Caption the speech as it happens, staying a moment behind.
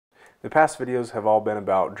The past videos have all been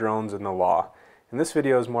about drones and the law, and this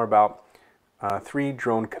video is more about 3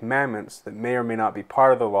 drone commandments that may or may not be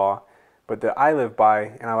part of the law, but that I live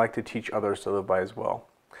by and I like to teach others to live by as well.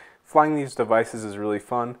 Flying these devices is really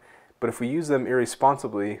fun, but if we use them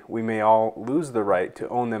irresponsibly, we may all lose the right to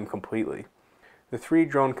own them completely. The 3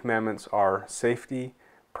 drone commandments are safety,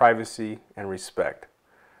 privacy, and respect.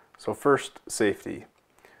 So first, safety.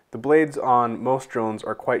 The blades on most drones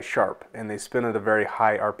are quite sharp and they spin at a very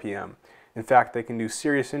high RPM. In fact, they can do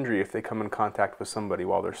serious injury if they come in contact with somebody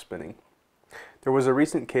while they're spinning. There was a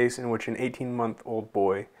recent case in which an 18-month-old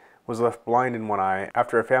boy was left blind in one eye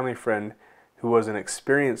after a family friend who was an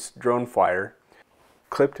experienced drone flyer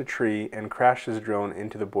clipped a tree and crashed his drone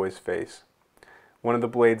into the boy's face. One of the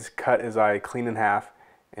blades cut his eye clean in half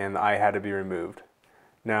and the eye had to be removed.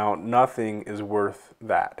 Now, nothing is worth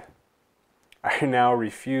that. I now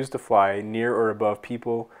refuse to fly near or above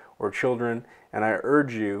people or children, and I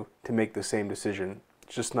urge you to make the same decision.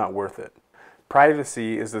 It's just not worth it.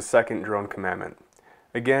 Privacy is the second drone commandment.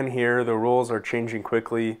 Again, here the rules are changing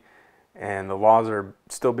quickly and the laws are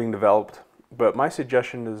still being developed, but my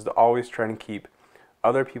suggestion is to always try and keep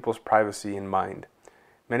other people's privacy in mind.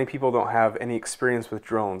 Many people don't have any experience with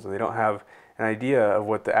drones and they don't have an idea of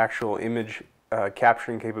what the actual image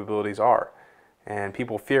capturing capabilities are. And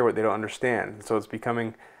people fear what they don't understand. So it's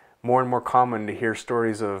becoming more and more common to hear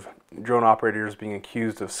stories of drone operators being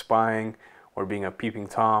accused of spying or being a peeping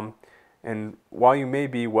Tom. And while you may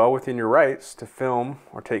be well within your rights to film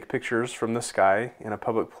or take pictures from the sky in a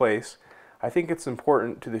public place, I think it's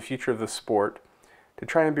important to the future of the sport to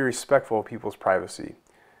try and be respectful of people's privacy.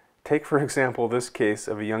 Take, for example, this case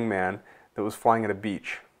of a young man that was flying at a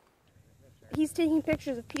beach. He's taking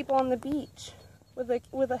pictures of people on the beach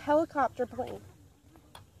with a helicopter plane.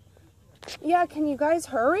 Yeah, can you guys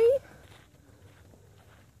hurry?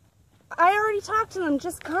 I already talked to them,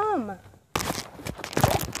 just come.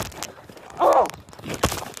 Oh!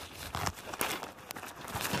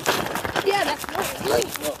 Yeah, that's right.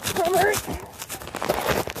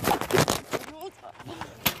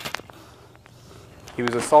 He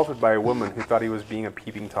was assaulted by a woman who thought he was being a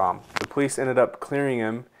peeping Tom. The police ended up clearing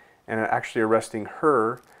him and actually arresting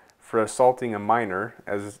her for assaulting a minor,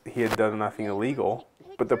 as he had done nothing illegal.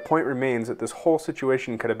 But the point remains that this whole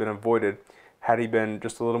situation could have been avoided had he been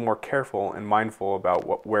just a little more careful and mindful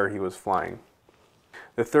about where he was flying.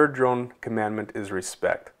 The third drone commandment is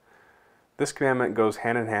respect. This commandment goes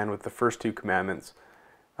hand in hand with the first 2 commandments,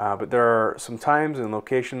 but there are some times and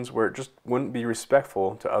locations where it just wouldn't be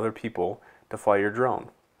respectful to other people to fly your drone.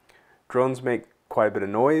 Drones make quite a bit of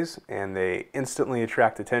noise and they instantly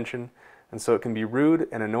attract attention, and so it can be rude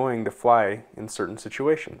and annoying to fly in certain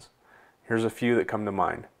situations. Here's a few that come to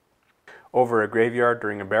mind. Over a graveyard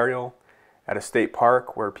during a burial, at a state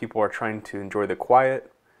park where people are trying to enjoy the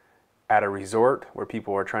quiet, at a resort where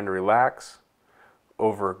people are trying to relax,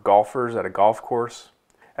 over golfers at a golf course.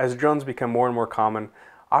 As drones become more and more common,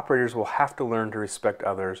 operators will have to learn to respect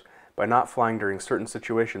others by not flying during certain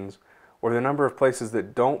situations, or the number of places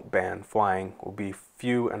that don't ban flying will be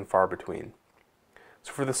few and far between.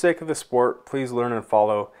 So for the sake of the sport, please learn and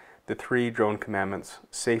follow the 3 drone commandments: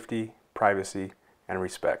 safety, privacy, and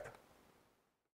respect.